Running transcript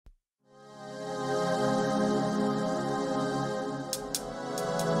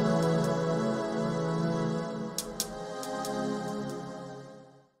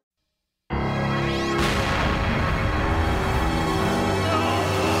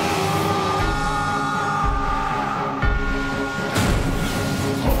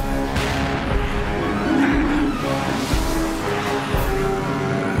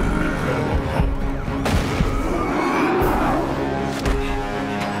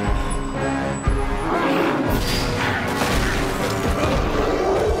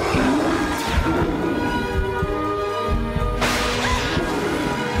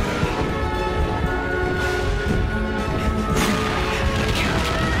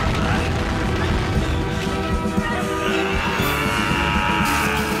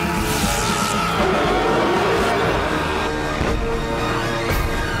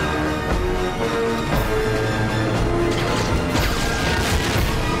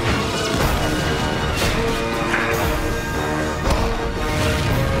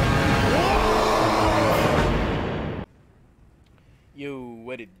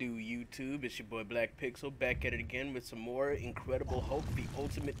YouTube? It's your boy Black Pixel back at it again with some more Incredible Hulk: The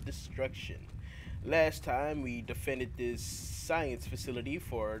Ultimate Destruction. Last time we defended this science facility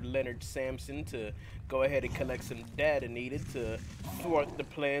for Leonard Samson to go ahead and collect some data needed to thwart the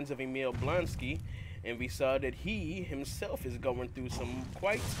plans of Emil Blonsky, and we saw that he himself is going through some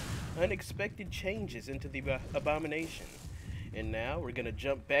quite unexpected changes into the abomination. And now we're gonna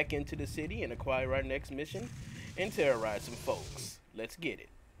jump back into the city and acquire our next mission and terrorize some folks. Let's get it.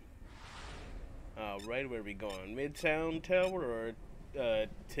 Alright, where are we going? Midtown Tower or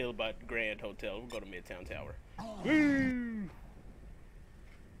Tilbot Grand Hotel? We'll go to Midtown Tower. Woo!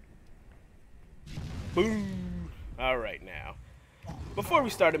 Boom! Alright now. Before we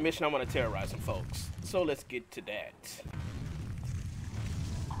start the mission, I want to terrorize some folks. So let's get to that.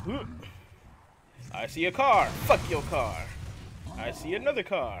 I see a car. Fuck your car. I see another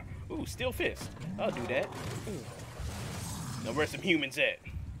car. Ooh, steel fist. I'll do that. Now where's some humans at?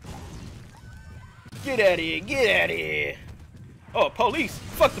 Get out of here, get out of here. Oh, police.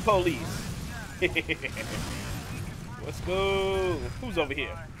 Fuck the police. Let's go. Who's over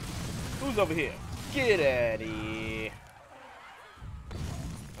here? Who's over here? Get out of here.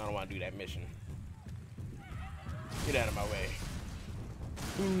 I don't want to do that mission. Get out of my way.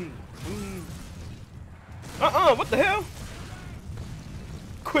 What the hell?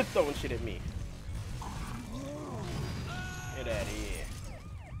 Quit throwing shit at me. Get out of here.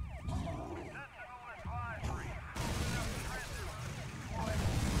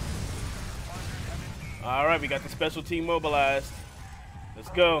 Alright, we got the special team mobilized. Let's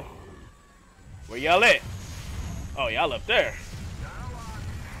go. Where y'all at? Oh, y'all up there.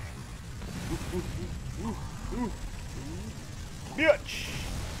 Bitch.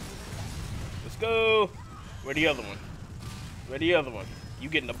 Let's go. Where the other one? Where the other one? You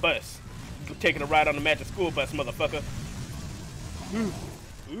getting a bus. You taking a ride on the magic school bus, motherfucker.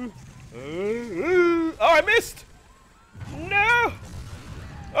 Oh, I missed. No.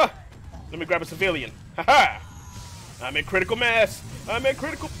 Oh, let me grab a civilian. Haha. I'm in critical mass. I'm in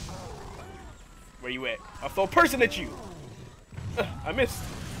critical. Where you at? I'll throw a person at you. I missed.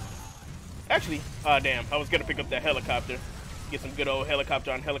 Actually, damn. I was gonna pick up that helicopter. Get some good old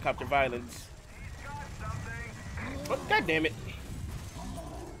helicopter on helicopter violence. Oh, God damn it.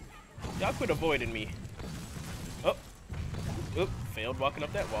 Y'all quit avoiding me. Oh. Oop, failed walking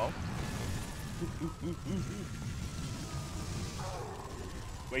up that wall.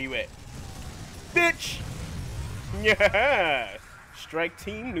 Where you at? Bitch! Yeah! Strike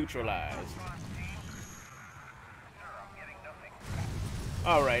team neutralized.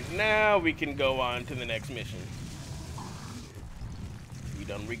 Alright, now we can go on to the next mission. We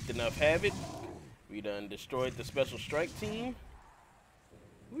done wreaked enough havoc. We done destroyed the special strike team.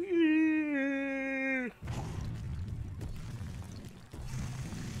 Whee!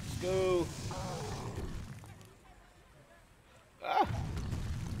 Let's go. Ah!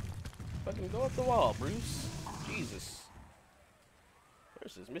 Fucking go up the wall, Bruce. Jesus.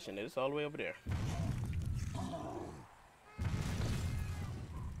 Where's this mission? It's all the way over there.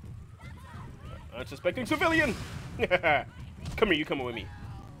 Unsuspecting civilian! Come here, you coming with me.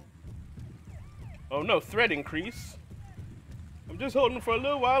 Oh no, threat increase. I'm just holding him for a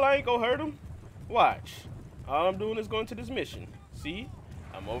little while. I ain't gonna hurt him. Watch. All I'm doing is going to this mission. See?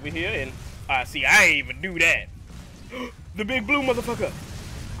 I'm over here and... see, I ain't even do that. The big blue motherfucker.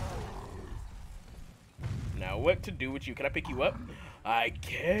 Now what to do with you? Can I pick you up? I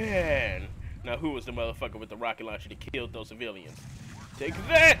can. Now who was the motherfucker with the rocket launcher that killed those civilians? Take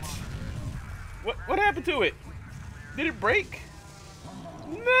that! What happened to it? Did it break?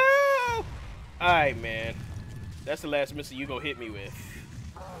 No! Alright, man. That's the last missile you gonna hit me with.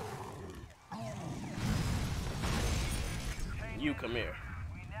 You come here.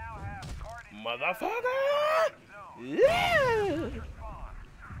 Motherfucker! Yeah!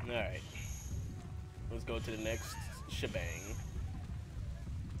 Alright. Let's go to the next shebang.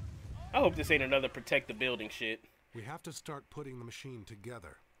 I hope this ain't another protect the building shit. We have to start putting the machine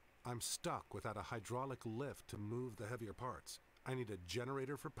together. I'm stuck without a hydraulic lift to move the heavier parts. I need a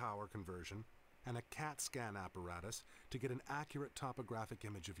generator for power conversion and a CAT scan apparatus to get an accurate topographic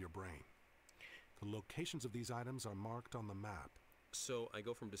image of your brain. The locations of these items are marked on the map. So I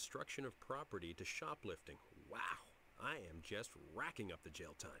go from destruction of property to shoplifting. Wow, I am just racking up the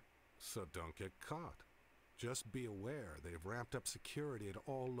jail time. So don't get caught. Just be aware they've ramped up security at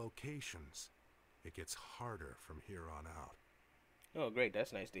all locations. It gets harder from here on out. Oh, great.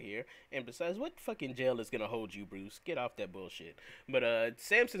 That's nice to hear. And besides, what fucking jail is going to hold you, Bruce? Get off that bullshit. But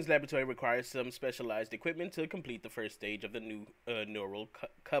Samson's laboratory requires some specialized equipment to complete the first stage of the new neural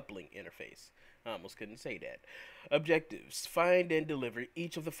coupling interface. I almost couldn't say that. Objectives. Find and deliver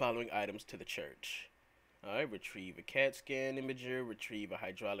each of the following items to the church. Alright, retrieve a CAT scan imager, retrieve a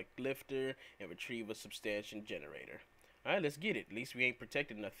hydraulic lifter, and retrieve a substantion generator. Alright, let's get it. At least we ain't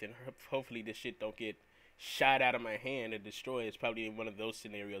protected nothing. Hopefully this shit don't get shot out of my hand and destroyed. It's probably one of those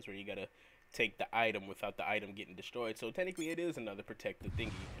scenarios where you gotta take the item without the item getting destroyed. So technically it is another protected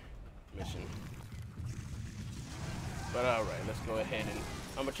thingy mission. But alright, let's go ahead and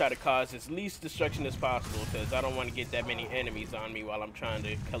I'm gonna try to cause as least destruction as possible because I don't want to get that many enemies on me while I'm trying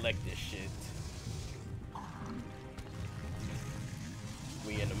to collect this shit.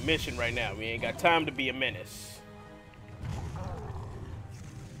 We in a mission right now. We ain't got time to be a menace.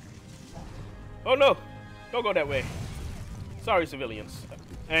 Oh no! Don't go that way. Sorry, civilians.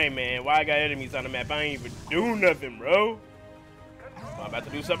 Hey man, why I got enemies on the map? I ain't even do nothing, bro. I'm about to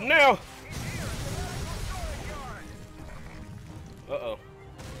do something now. Uh-oh.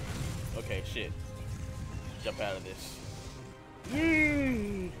 Okay, shit. Jump out of this.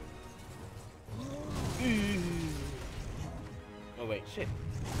 Oh wait, shit.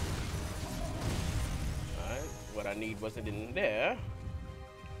 Alright, what I need wasn't in there.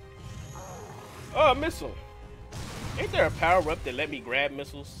 Oh, a missile. Ain't there a power-up that let me grab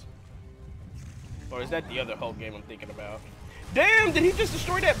missiles? Or is that the other whole game I'm thinking about? Damn, did he just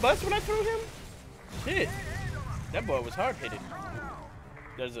destroy that bus when I threw him? Shit. That boy was hard-hitted.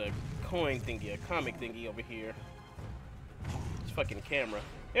 There's a coin thingy, a comic thingy over here. It's fucking camera.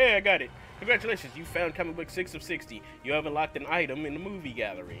 Hey, I got it. Congratulations, you found comic book 6 of 60. You have unlocked an item in the movie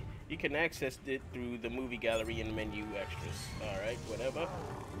gallery. You can access it through the movie gallery and menu extras. Alright, whatever.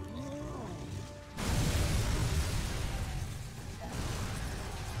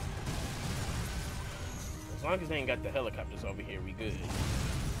 As long as they ain't got the helicopters over here, we good.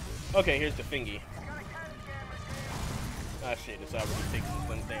 Okay, here's the thingy. Ah shit, it's already fixed, it's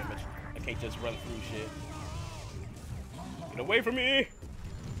done damage. I can't just run through shit. Get away from me!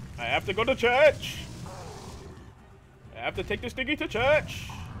 I have to go to church! I have to take this thingy to church!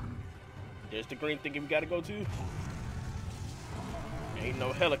 There's the green thingy we gotta go to. Ain't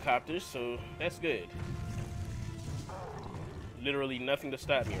no helicopters, so that's good. Literally nothing to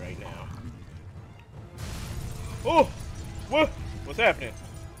stop me right now. Oh! What? What's happening?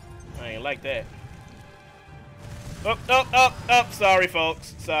 I ain't like that. Up. Sorry,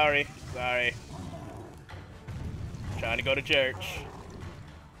 folks. Sorry. Trying to go to church.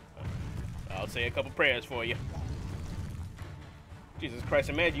 I'll say a couple prayers for you. Jesus Christ,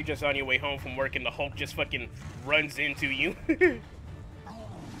 imagine you just on your way home from work and the Hulk just fucking runs into you.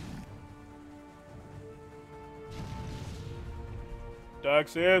 Doc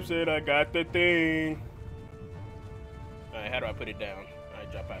Samson, I got the thing. Alright, how do I put it down?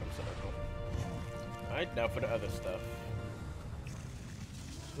 Alright, drop out of circle. Alright, now for the other stuff.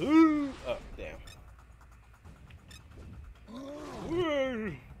 Ooh! Oh, damn.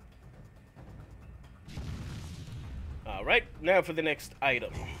 Ooh. Alright, now for the next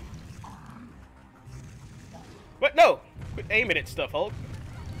item. What? No! Quit aiming at stuff, Hulk.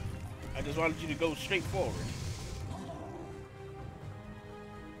 I just wanted you to go straight forward.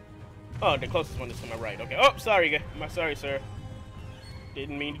 Oh, the closest one is to my right. Okay. Oh, sorry. Sorry, sir.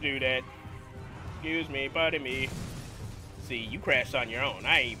 Didn't mean to do that. Excuse me. Pardon me. See, you crashed on your own.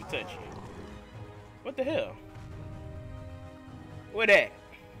 I ain't even touch you. What the hell? What that?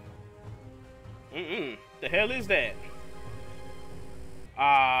 The hell is that?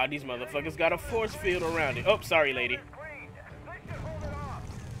 Ah, these motherfuckers got a force field around it. Oh, sorry, lady.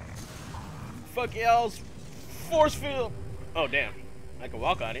 Fuck y'all's force field. Oh, damn. I can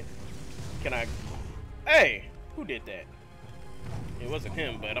walk on it. Can I? Hey, who did that? It wasn't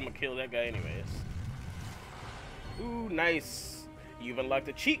him, but I'm gonna kill that guy anyways. Ooh, nice. You've unlocked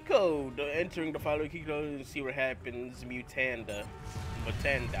a cheat code. Entering the following cheat code and see what happens. Mutanda.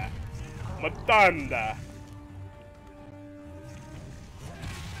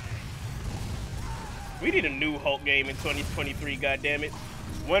 We need a new Hulk game in 2023, goddammit.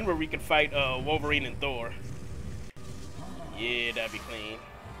 One where we can fight Wolverine and Thor. Yeah, that'd be clean.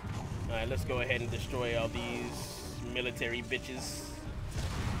 Alright, let's go ahead and destroy all these military bitches.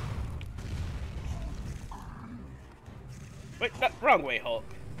 Wait, no, wrong way, Hulk.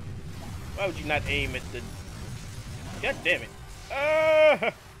 Why would you not aim at the... God damn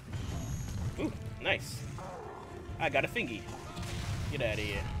it. Ooh, nice. I got a thingy. Get out of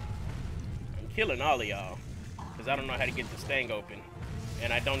here. I'm killing all of y'all. Because I don't know how to get this thing open.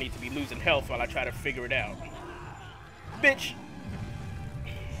 And I don't need to be losing health while I try to figure it out. Bitch!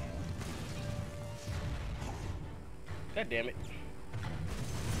 God damn it.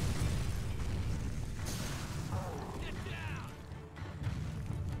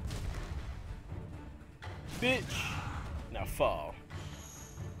 bitch. Now fall.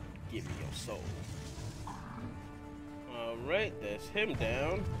 Give me your soul. Alright, that's him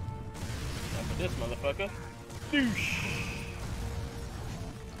down. Now for this motherfucker. Douche.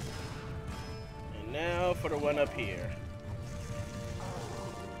 And now for the one up here.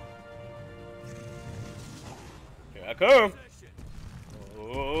 Here I come.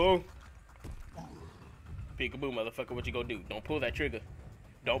 Oh. Peekaboo, motherfucker, what you gonna do? Don't pull that trigger.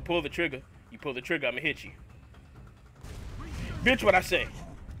 Don't pull the trigger. You pull the trigger, I'ma hit you. Bitch, what I say?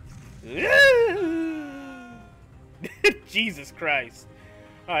 Jesus Christ.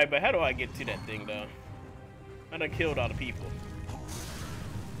 Alright, but how do I get to that thing, though? I done killed all the people.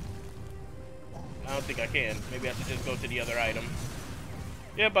 I don't think I can. Maybe I have to just go to the other item.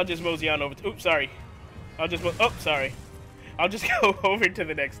 Yep, I'll just mosey on over to... Oops, sorry. I'll just... Oh, sorry. I'll just go over to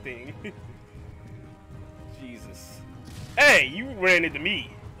the next thing. Jesus. Hey, you ran into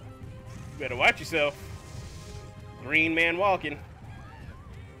me. You better watch yourself. Green man walking.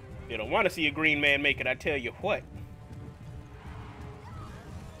 You don't want to see a green man make it, I tell you what.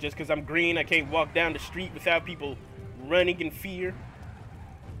 Just because I'm green, I can't walk down the street without people running in fear.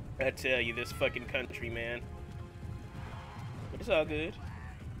 I tell you, this fucking country, man. But it's all good.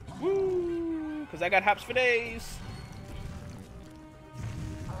 Woo! Because I got hops for days.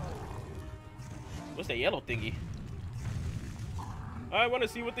 What's that yellow thingy? I want to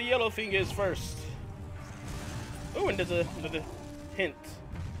see what the yellow thing is first. Oh, and there's another hint.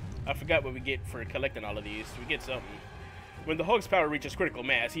 I forgot what we get for collecting all of these. We get something. When the Hulk's power reaches critical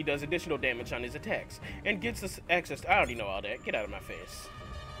mass, he does additional damage on his attacks and gets us access to... I already know all that. Get out of my face.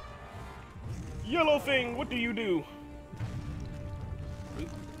 Yellow thing, what do you do?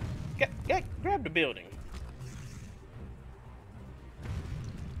 Grab the building.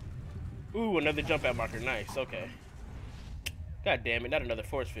 Ooh, another jump out marker. Nice, okay. God damn it, not another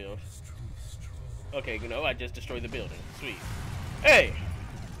force field. Okay, you know, I just destroyed the building. Sweet. Hey!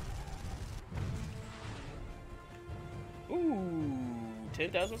 Ooh,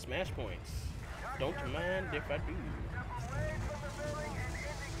 10,000 smash points. Don't mind if I do.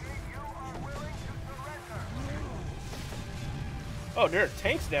 Oh, there are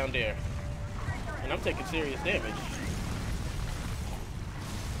tanks down there. And I'm taking serious damage.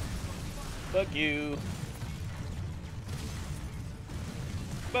 Fuck you.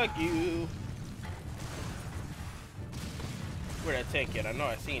 Fuck you. Where that tank at? I know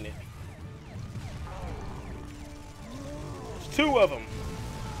I seen it. There's two of them.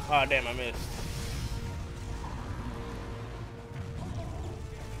 Oh damn, I missed.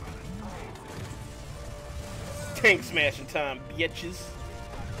 Tank smashing time, bitches.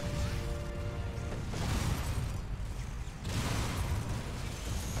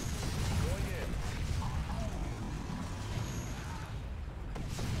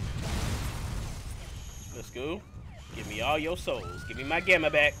 Let's go. Give me all your souls. Give me my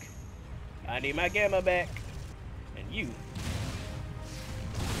gamma back. I need my gamma back. And you.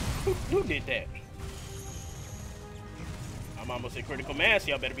 Who did that? I'm almost at critical mass.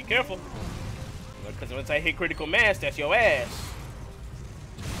 Y'all better be careful. Because once I hit critical mass, that's your ass.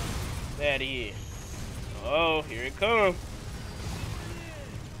 That is. Oh, here it comes.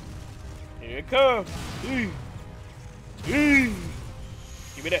 Here it comes.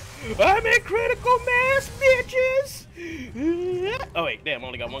 Give me that. I'm at critical mass, bitches. Oh, wait. Damn, I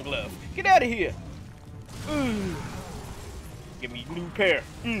only got one glove. Get out of here. Give me a new pair.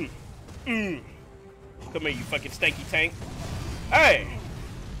 Come here, you fucking stanky tank. Hey.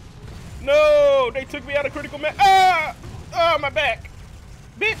 No, they took me out of critical mass. Ah! Oh, my back.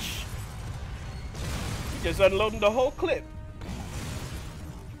 Bitch. You just unloading the whole clip.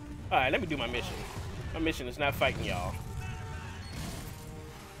 Alright, let me do my mission. My mission is not fighting y'all.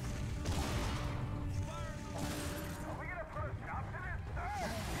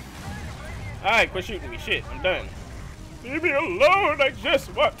 Alright, quit shooting me. Shit, I'm done. Leave me alone. I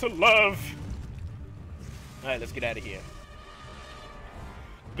just want to love. Alright, let's get out of here.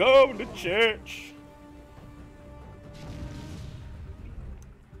 Go to church.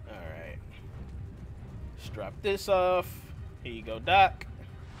 Alright. Let's drop this off. Here you go, Doc.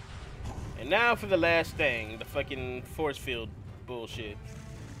 And now for the last thing. The fucking force field bullshit.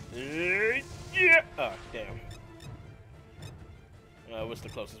 Yeah. Oh, damn. What's the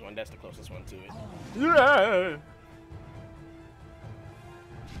closest one? That's the closest one to it. Yeah.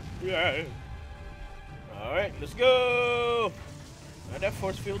 Yeah. Alright, let's go. Now that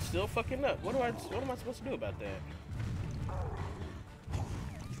force field's still fucking up. What am I supposed to do about that?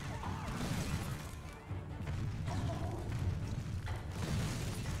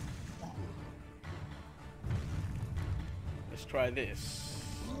 Let's try this.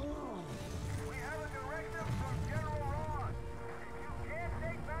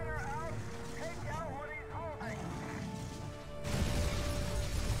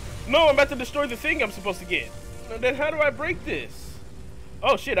 No, I'm about to destroy the thing I'm supposed to get. Then how do I break this?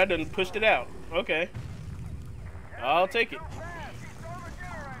 Oh shit, I done pushed it out. Okay. I'll take it.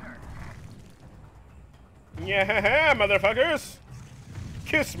 Yeah, motherfuckers.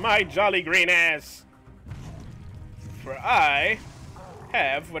 Kiss my jolly green ass. For I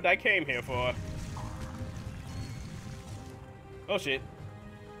have what I came here for. Oh shit.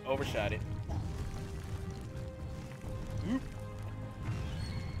 Overshot it. Oop.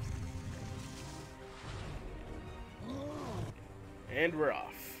 And we're off.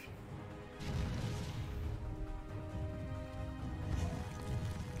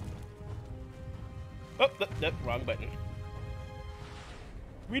 Oh, wrong button.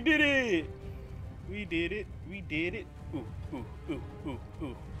 We did it! We did it. We did it. Ooh, ooh, ooh, ooh,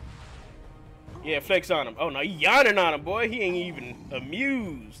 ooh. Yeah, flex on him. Oh, no, he yawning on him, boy. He ain't even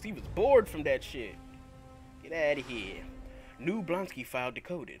amused. He was bored from that shit. Get out of here. New Blonsky file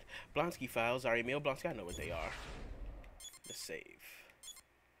decoded. Blonsky files are email Blonsky. I know what they are. Let's save.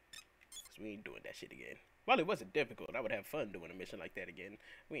 Because we ain't doing that shit again. While it wasn't difficult, I would have fun doing a mission like that again.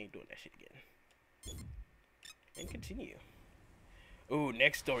 We ain't doing that shit again. And continue. Ooh,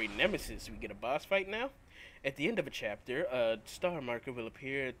 next story, Nemesis. We get a boss fight now. At the end of a chapter, a star marker will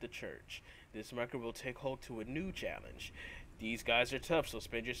appear at the church. This marker will take hold to a new challenge. These guys are tough, so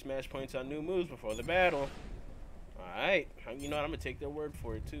spend your smash points on new moves before the battle. Alright. You know what? I'm gonna take their word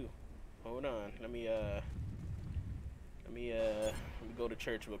for it too. Hold on. Let me go to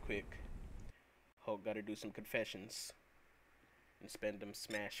church real quick. Hulk gotta do some confessions. And spend them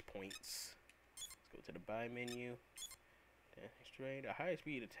smash points. Let's go to the buy menu. Straight, a high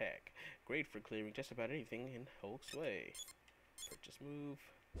speed attack. Great for clearing just about anything in Hulk's way. Purchase move.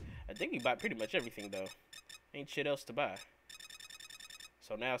 I think we bought pretty much everything though. Ain't shit else to buy.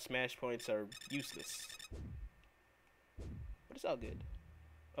 So now smash points are useless. But it's all good.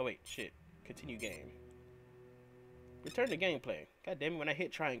 Oh wait, shit. Continue game. Return to gameplay. God damn it, when I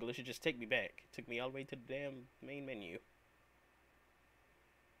hit triangle it should just take me back. It took me all the way to the damn main menu.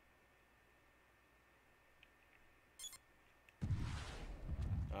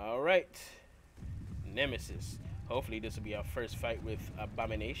 Alright. Nemesis. Hopefully this will be our first fight with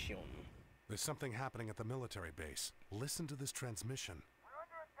Abomination. There's something happening at the military base. Listen to this transmission. We're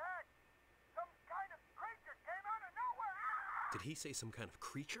under attack! Some kind of creature came out of nowhere! Ah! Did he say some kind of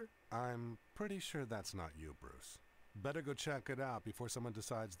creature? I'm pretty sure that's not you, Bruce. Better go check it out before someone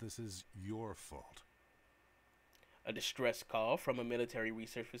decides this is your fault. A distress call from a military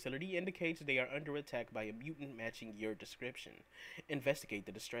research facility indicates they are under attack by a mutant matching your description. Investigate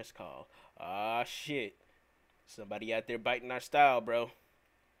the distress call. Ah, shit. Somebody out there biting our style, bro.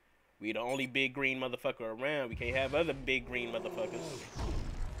 We the only big green motherfucker around. We can't have other big green motherfuckers.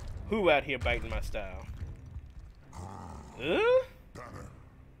 Who out here biting my style? Banner,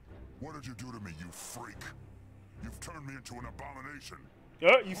 what did you do to me, you freak? You've turned me into an abomination.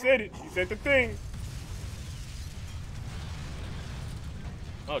 Oh, you said it. You said the thing.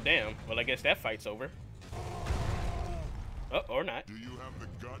 Oh, damn. Well, I guess that fight's over. Oh, or not. Do you have the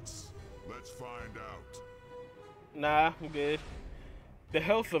guts? Let's find out. Nah, I'm good. The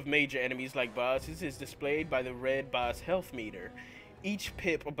health of major enemies like bosses is displayed by the red boss health meter. Each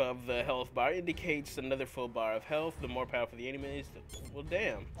pip above the health bar indicates another full bar of health. The more powerful the enemy is, well,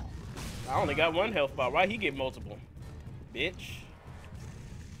 damn. I only got one health bar. Why he get multiple? Bitch.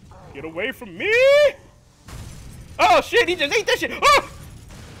 Get away from me! Oh, shit, he just ate that shit! Oh!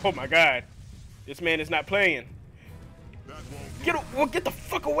 Oh my god. This man is not playing. Get the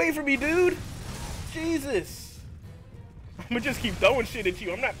fuck away from me, dude! Jesus. I'm gonna just keep throwing shit at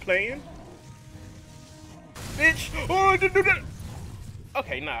you. I'm not playing. Bitch! Oh,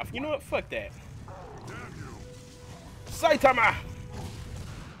 okay, nah. You know what? Fuck that. Saitama!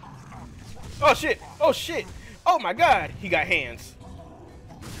 Oh shit! Oh shit! Oh my god! He got hands.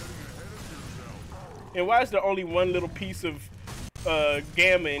 And why is there only one little piece of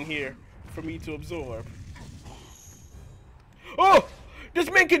gamma in here for me to absorb? Oh! This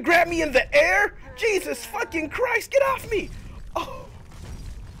man can grab me in the air? Jesus fucking Christ! Get off me! Oh!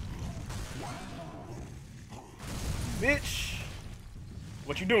 Bitch!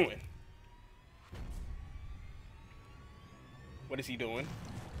 What you doing? What is he doing?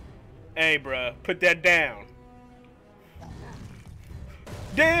 Hey, bruh, put that down.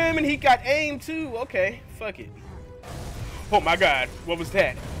 Damn, and he got aim too. Okay, fuck it. Oh my god, what was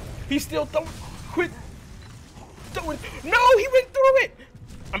that? He's still throwing. Quit throwing. No, he went through it.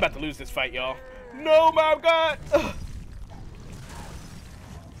 I'm about to lose this fight, y'all. No, my god. Ugh.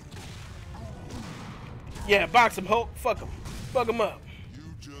 Yeah, box him, Hulk. Fuck him. Fuck him up.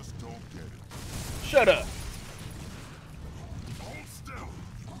 You just don't get it. Shut up. Hold still.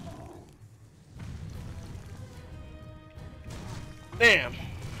 Damn.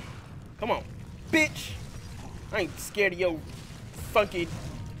 Come on, bitch. I ain't scared of your funky.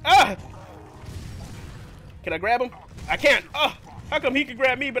 Ah! Can I grab him? I can't. Oh, how come he can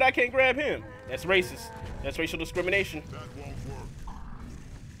grab me, but I can't grab him? That's racist. That's racial discrimination. That won't work.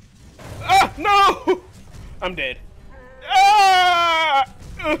 Ah! No! I'm dead. Ah!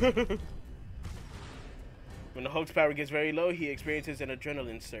 When the Hulk's power gets very low, he experiences an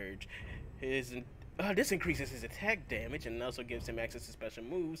adrenaline surge. This increases his attack damage and also gives him access to special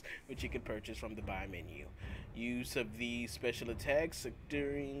moves, which he can purchase from the buy menu. Use of these special attacks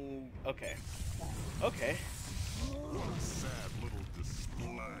during... Okay. Okay. What a sad little display.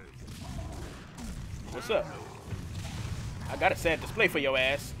 What's up? I got a sad display for your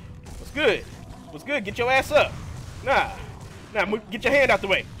ass. What's good? What's good? Get your ass up. Nah. Get your hand out the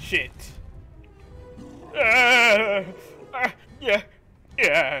way. Shit.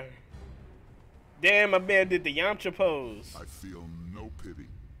 Yeah. Damn, my man did the Yamcha pose. I feel no pity.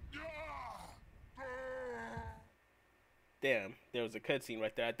 Damn, there was a cutscene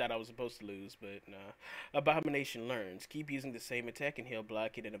right there. I thought I was supposed to lose, but nah. Abomination learns. Keep using the same attack and he'll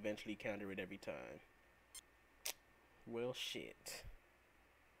block it and eventually counter it every time. Well, shit.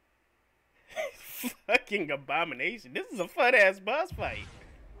 Fucking Abomination. This is a fun-ass boss fight.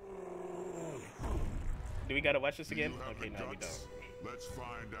 Do we gotta watch this again? Okay, no, we don't. Let's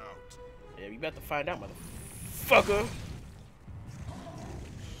find out. Yeah, we about to find out, motherfucker.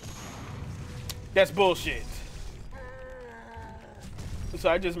 That's bullshit. So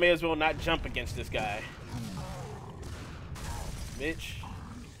I just may as well not jump against this guy. Bitch.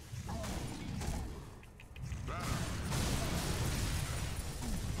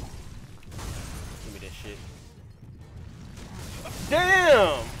 Give me that shit.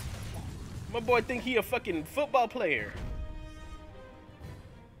 Damn! My boy think he a fucking football player.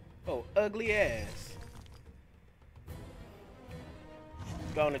 Oh, ugly ass.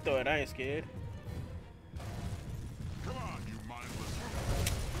 Go on and throw it. I ain't scared. Come on, you mindless.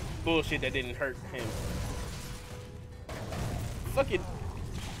 Bullshit, that didn't hurt him. Fuck it.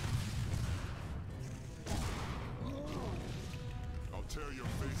 I'll tear your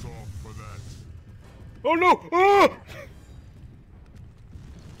face off for that. Oh no! Ah!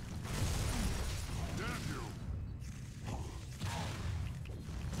 Damn you!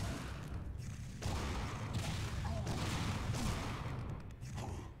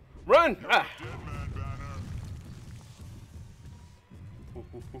 Run! Ah! Dead man banner.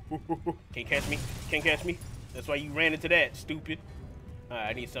 Can't catch me. Can't catch me. That's why you ran into that, stupid.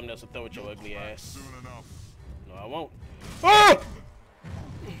 I need something else to throw at your ugly ass. Soon enough. No, I won't. Ah!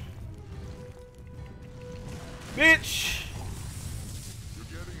 Bitch! You're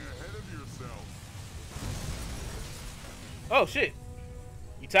getting ahead of yourself. Oh shit.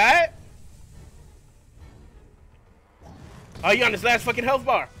 You tired? Oh, you on this last fucking health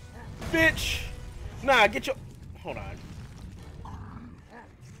bar. Bitch! Nah, get your... Hold on.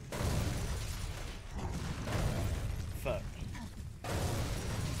 Fuck.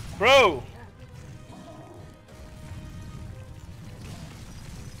 Bro!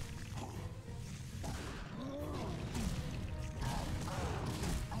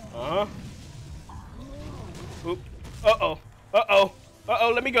 Uh-huh. Oop. Uh-oh. Uh-oh.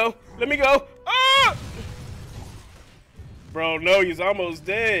 Uh-oh, let me go. Let me go. Ah! Bro, no, he's almost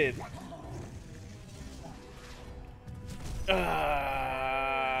dead.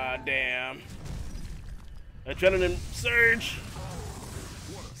 Ah, damn. Adrenaline surge.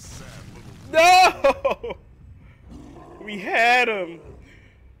 What a sad little... No! We had him.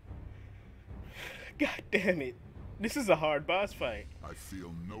 God damn it. This is a hard boss fight. I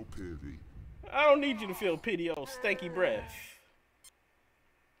feel no pity. I don't need you to feel pity, old stanky breath.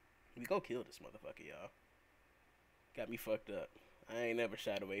 We go kill this motherfucker, y'all. Got me fucked up. I ain't never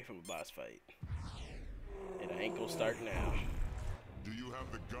shied away from a boss fight. And I ain't gonna start now. Do you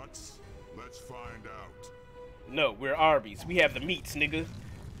have the guts? Let's find out. No, we're Arby's. We have the meats, nigga.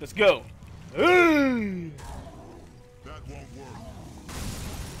 Let's go. That won't work.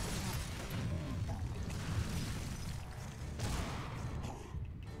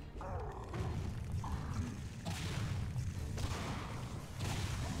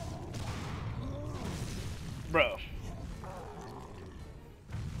 Bro.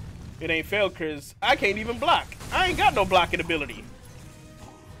 It ain't fair cause I can't even block. I ain't got no blocking ability.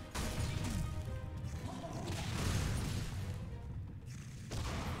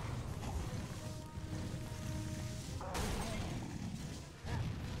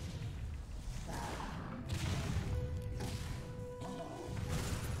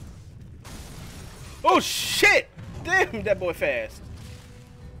 Oh shit! Damn, that boy fast.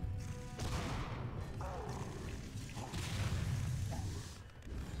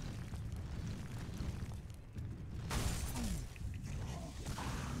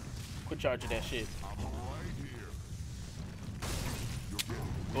 charge of that shit. I'm right here.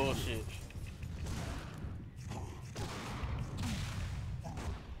 Bullshit.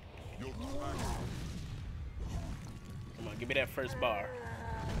 You'll crack. Come on, give me that first bar.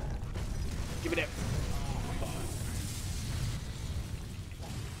 Give me that.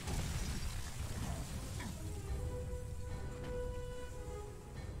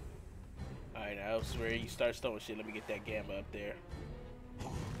 Alright, now I swear you start throwing shit. Let me get that gamma up there.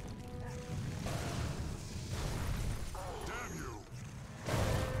 Damn you!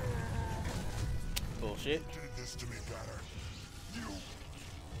 Bullshit. Did this to me, Banner. You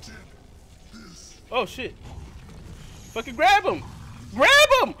did this. Oh shit. Fucking grab him! Grab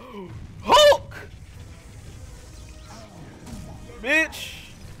him! Hulk! Bitch!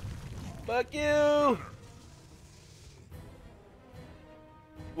 Fuck you!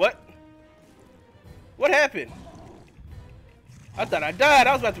 What? What happened? I thought I died.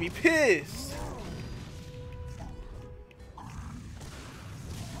 I was about to be pissed.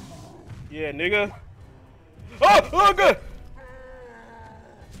 Yeah, nigga. Oh good.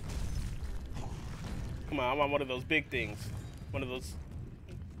 Come on, I want one of those big things. One of those.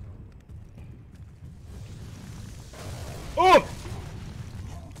 Oh!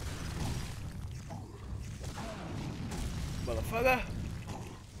 Motherfucker.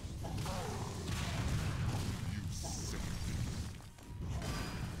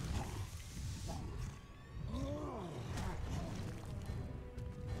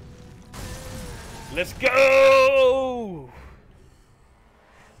 Let's go!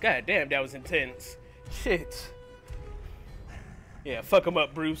 God damn, that was intense. Shit. Yeah, fuck him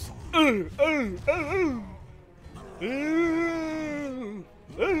up, Bruce. Oh,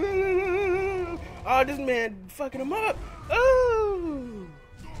 this man fucking him up. Oh.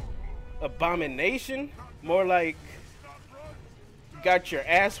 Abomination? More like got your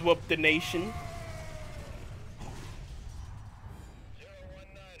ass whooped the nation.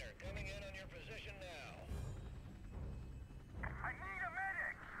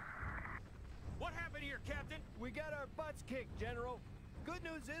 We got our butts kicked, General. Good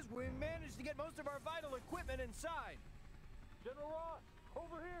news is we managed to get most of our vital equipment inside. General Ross,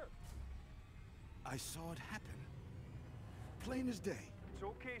 over here. I saw it happen. Plain as day. It's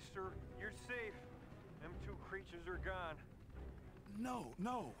okay, sir. You're safe. Them two creatures are gone.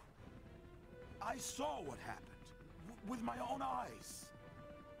 No. I saw what happened. With my own eyes.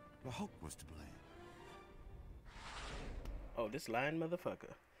 The Hulk was to blame. Oh, this lying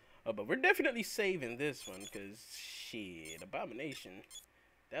motherfucker. Oh, but we're definitely saving this one, because, shit, Abomination,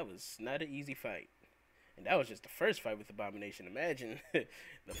 that was not an easy fight. And that was just the first fight with Abomination. Imagine the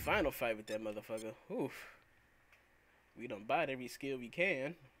final fight with that motherfucker. Oof. We done bought every skill we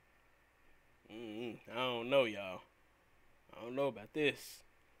can. I don't know, y'all. I don't know about this.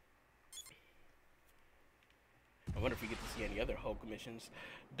 I wonder if we get to see any other Hulk missions.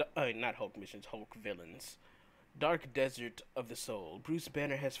 Not Hulk missions, Hulk villains. Dark Desert of the Soul. Bruce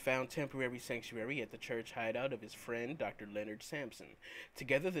Banner has found temporary sanctuary at the church hideout of his friend, Dr. Leonard Samson.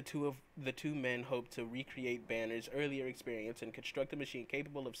 Together, the two men hope to recreate Banner's earlier experience and construct a machine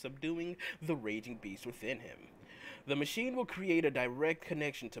capable of subduing the raging beast within him. The machine will create a direct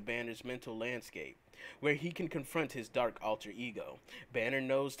connection to Banner's mental landscape, where he can confront his dark alter ego. Banner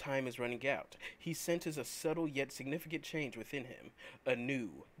knows time is running out. He senses a subtle yet significant change within him. A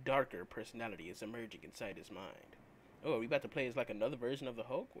new, darker personality is emerging inside his mind. Oh, are we about to play as like another version of the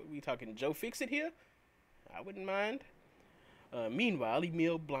Hulk? What, are we talking Joe Fixit here? I wouldn't mind. Meanwhile,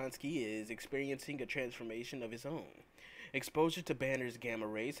 Emil Blonsky is experiencing a transformation of his own. Exposure to Banner's gamma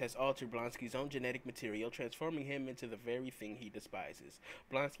rays has altered Blonsky's own genetic material, transforming him into the very thing he despises.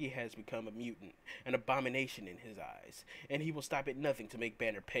 Blonsky has become a mutant, an abomination in his eyes, and he will stop at nothing to make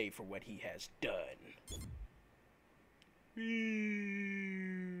Banner pay for what he has done.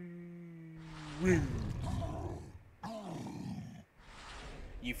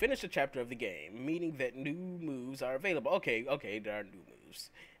 You finish a chapter of the game, meaning that new moves are available. Okay, there are new moves.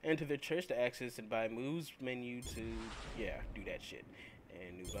 Enter the church to access and buy moves menu to, yeah, do that shit.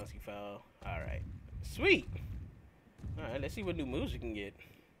 And new Blonsky file. Alright. Sweet! Alright, let's see what new moves we can get.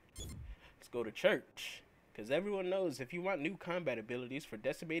 Let's go to church. Because everyone knows if you want new combat abilities for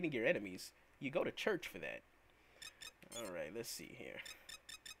decimating your enemies, you go to church for that. Alright, let's see here.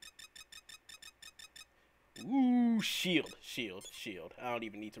 Ooh, shield. I don't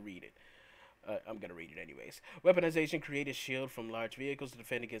even need to read it. I'm gonna read it anyways. Weaponization: create a shield from large vehicles to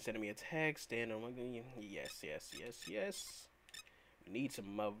defend against enemy attacks. Stand on one. Yes. We need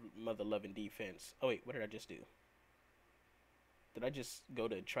some mother-loving defense. Oh wait, what did I just do? Did I just go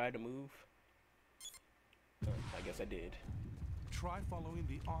to try to move? I guess I did. Try following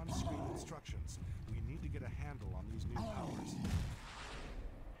the on-screen instructions. We need to get a handle on these new powers.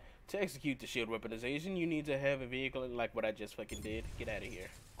 To execute the shield weaponization, you need to have a vehicle like what I just fucking did. Get out of here.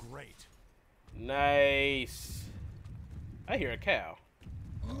 Great. Nice. I hear a cow.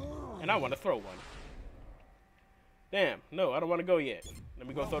 And I want to throw one. Damn, no, I don't want to go yet. Let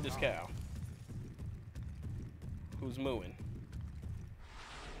me go throw this cow. Who's mooing?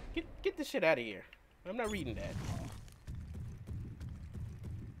 Get this shit out of here. I'm not reading that.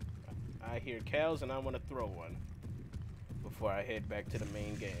 I hear cows and I want to throw one before I head back to the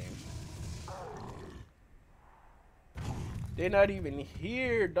main game. They're not even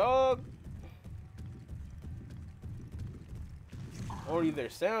here, dog. Only their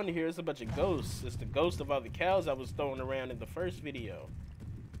sound here is a bunch of ghosts. It's the ghost of all the cows I was throwing around in the first video.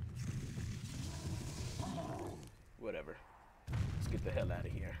 Whatever. Let's get the hell out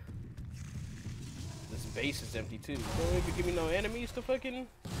of here. This base is empty too. Don't even give me no enemies to fucking...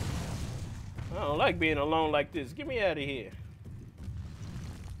 I don't like being alone like this. Get me out of here.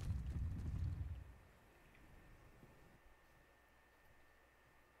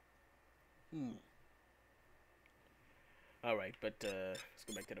 Alright, but let's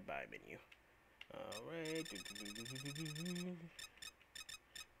go back to the buy menu. Alright.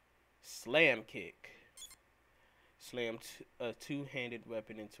 Slam kick. Slam a two-handed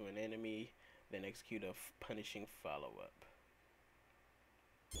weapon into an enemy, then execute a punishing follow-up.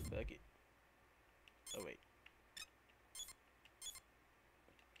 Fuck it. Oh, wait.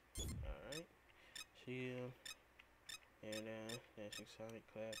 Alright. Shield. And, dashing sonic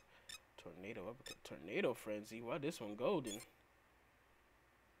clap. Tornado uppercut. Tornado frenzy. Why this one golden?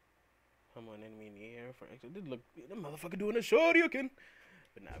 Come on, enemy in the air for extra. This look, the motherfucker doing a Shoryuken.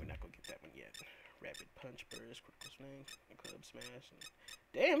 But nah, we're not gonna get that one yet. Rapid punch, burst, critical smash, club smash.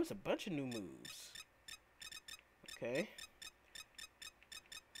 Damn, it's a bunch of new moves. Okay.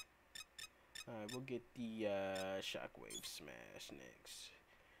 Alright, we'll get the Shockwave Smash next.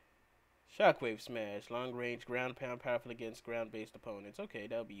 Shockwave Smash, long range, ground pound, powerful against ground based opponents. Okay,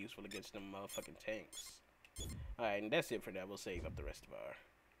 that'll be useful against them motherfucking tanks. Alright, and that's it for now. We'll save up the rest of our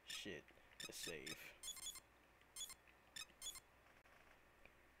shit. Let's save.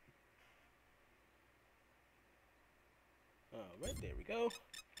 Alright, there we go.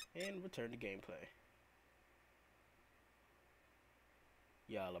 And return to gameplay.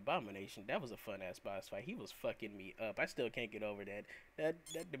 Y'all, Abomination, that was a fun ass boss fight. He was fucking me up. I still can't get over that.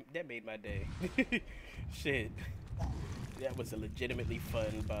 That made my day. Shit. That was a legitimately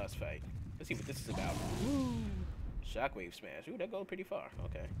fun boss fight. Let's see what this is about. Ooh. Shockwave Smash. Ooh, that goes pretty far.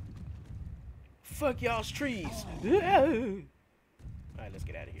 Okay. Fuck y'all's trees. Alright, let's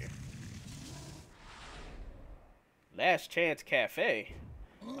get out of here. Last Chance Cafe.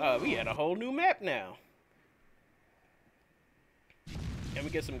 We had a whole new map now. Can we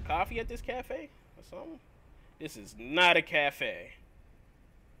get some coffee at this cafe or something? This is not a cafe.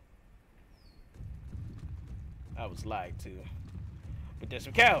 I was lied to. But there's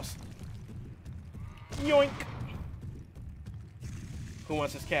some cows. Yoink. Who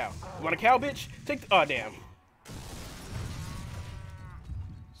wants this cow? You want a cow, bitch? Take the... Oh, damn.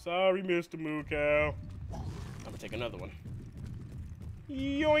 Sorry, Mr. Moo Cow. I'm gonna take another one.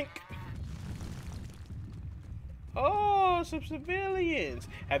 Yoink. Oh, some civilians.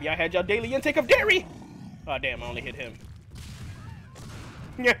 Have y'all had your daily intake of dairy? Oh, damn, I only hit him.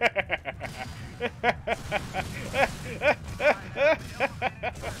 Give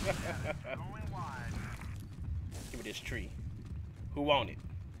me this tree. Who want it?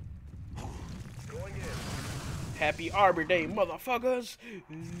 Happy Arbor Day, motherfuckers.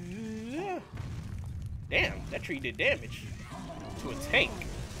 Damn, that tree did damage to a tank.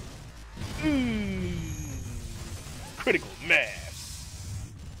 Critical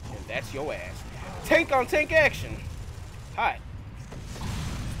mass. And that's your ass. Tank on tank action. Hot.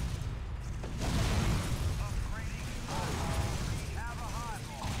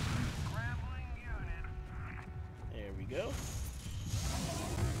 There we go.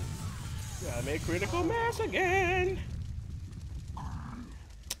 Gotta make critical mass again.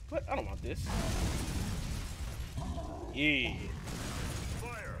 What? I don't want this. Yeah.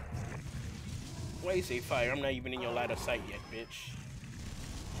 Why you say fire? I'm not even in your line of sight yet, bitch.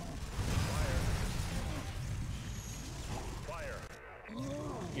 Fire.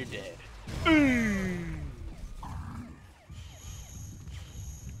 You're dead.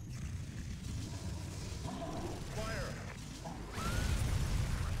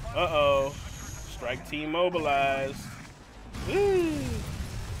 Uh-oh. Strike team mobilized.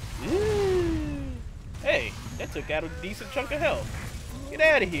 Hey, that took out a decent chunk of health. Get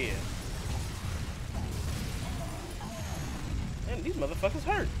out of here. That Man, these motherfuckers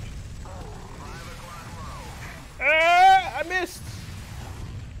hurt. Ah, I missed.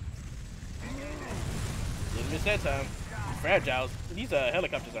 Didn't miss that time. Fragile. These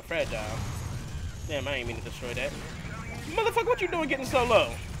helicopters are fragile. Damn, I ain't mean to destroy that. Motherfucker, what you doing getting so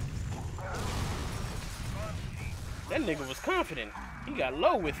low? That nigga was confident. He got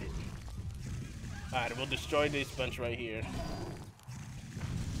low with it. Alright, we'll destroy this bunch right here.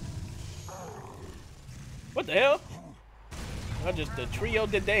 What the hell? Oh, just the trio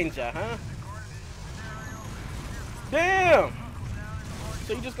de danger, huh? Damn!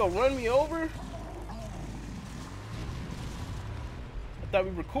 So you just gonna run me over? I thought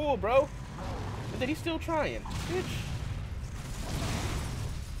we were cool, bro. And then he's still trying. Bitch.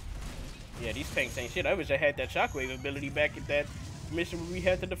 Yeah, these tanks ain't shit. I wish I had that shockwave ability back at that mission where we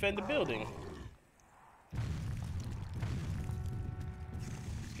had to defend the building.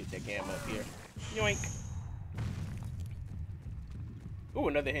 Let's get that gamma up here. Yoink. Ooh,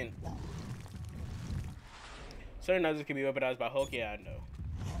 another hint. Certain others can be weaponized by Hulk. Yeah, I know.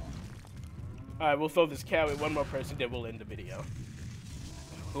 Alright, we'll throw this cow at one more person, then we'll end the video.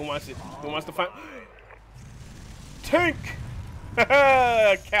 Who wants it? Who wants to find... Tank!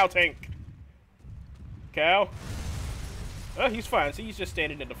 Cow tank. Cow? Oh, he's fine. See, he's just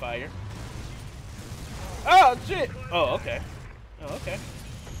standing in the fire. Oh, shit! Oh, okay. Oh, okay.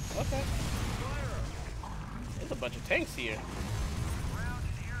 Okay. There's a bunch of tanks here.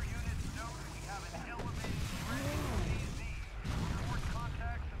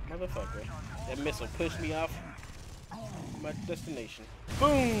 Motherfucker. That missile pushed me off my destination.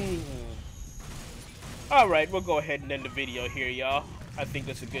 Boom! Alright, we'll go ahead and end the video here, y'all. I think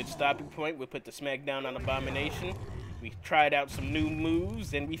that's a good stopping point. We'll put the smack down on Abomination. We tried out some new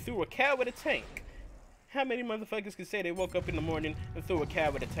moves, and we threw a cow with a tank. How many motherfuckers can say they woke up in the morning and threw a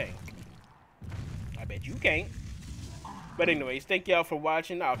cow with a tank? I bet you can't. But anyways, thank y'all for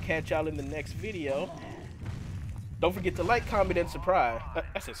watching. I'll catch y'all in the next video. Don't forget to like, comment, and subscribe.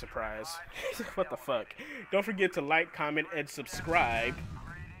 I said surprise. What the fuck? Don't forget to like, comment, and subscribe.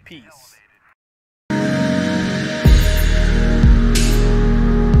 Peace.